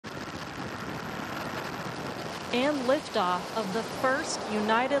and liftoff of the first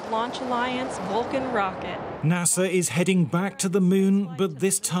United Launch Alliance Vulcan rocket. NASA is heading back to the moon, but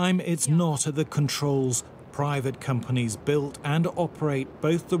this time it's not at the controls. Private companies build and operate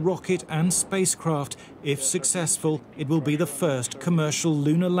both the rocket and spacecraft. If successful, it will be the first commercial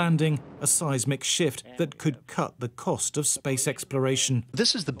lunar landing, a seismic shift that could cut the cost of space exploration.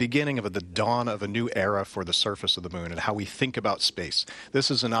 This is the beginning of the dawn of a new era for the surface of the moon and how we think about space.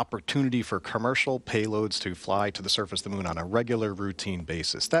 This is an opportunity for commercial payloads to fly to the surface of the moon on a regular, routine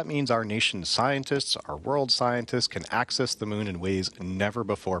basis. That means our nation's scientists, our world scientists, can access the moon in ways never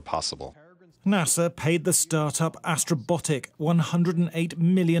before possible. NASA paid the startup Astrobotic $108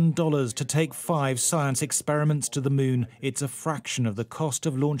 million to take 5 science experiments to the moon. It's a fraction of the cost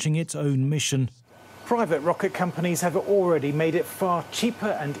of launching its own mission. Private rocket companies have already made it far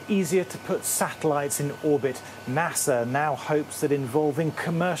cheaper and easier to put satellites in orbit. NASA now hopes that involving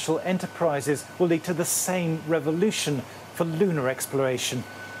commercial enterprises will lead to the same revolution for lunar exploration.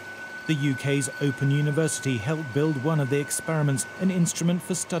 The UK's Open University helped build one of the experiments, an instrument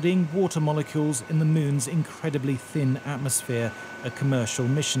for studying water molecules in the moon's incredibly thin atmosphere. A commercial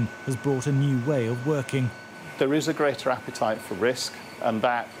mission has brought a new way of working. There is a greater appetite for risk, and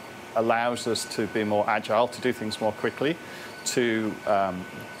that allows us to be more agile, to do things more quickly, to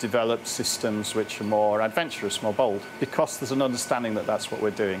develop systems which are more adventurous, more bold, because there's an understanding that that's what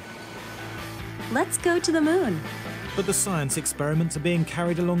we're doing. Let's go to the moon. But the science experiments are being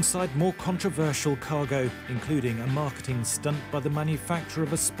carried alongside more controversial cargo, including a marketing stunt by the manufacturer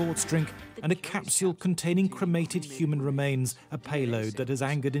of a sports drink and a capsule containing cremated human remains, a payload that has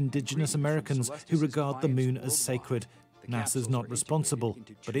angered indigenous Americans who regard the moon as sacred. NASA's not responsible,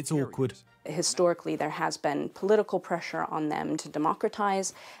 but it's awkward. Historically, there has been political pressure on them to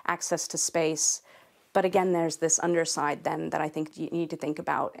democratize access to space. But again, there's this underside then that I think you need to think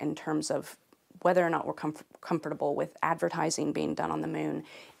about in terms of whether or not we're comfortable with advertising being done on the moon,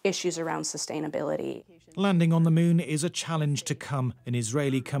 issues around sustainability. Landing on the moon is a challenge to come. An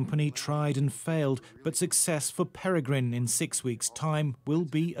Israeli company tried and failed, but success for Peregrine in 6 weeks' time will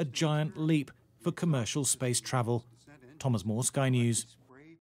be a giant leap for commercial space travel. Thomas Moore, Sky News.